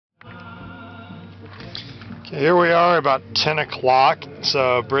Here we are about 10 o'clock.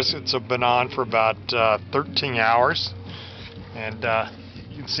 So briskets have been on for about 13 hours, and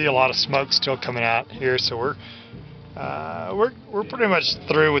you can see a lot of smoke still coming out here. So we're pretty much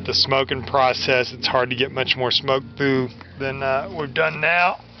through with the smoking process. It's hard to get much more smoke through than we've done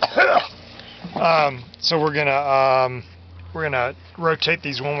now. So we're gonna rotate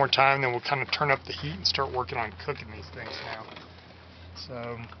these one more time, then we'll kind of turn up the heat and start working on cooking these things now.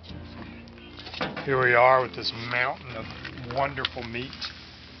 So here we are with this mountain of wonderful meat.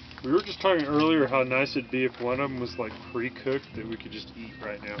 We were just talking earlier how nice it'd be if one of them was like pre-cooked that we could just eat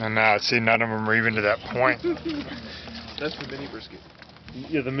right now. I know, see, none of them are even to that point. That's the mini brisket.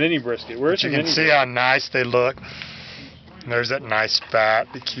 Yeah, the mini brisket. Where's But you the can mini see how nice they look. There's that nice fat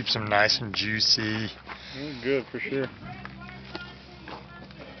that keeps them nice and juicy. Good, for sure.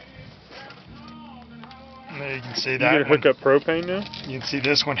 And there you can see You that gonna hook up propane now? You can see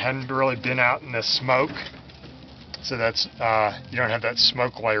this one hadn't really been out in the smoke. So that's, you don't have that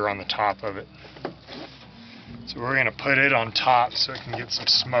smoke layer on the top of it. So we're going to put it on top so it can get some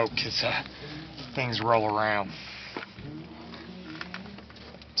smoke as things roll around.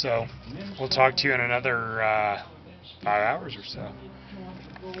 So we'll talk to you in another 5 hours or so.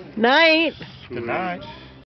 Night. Good night.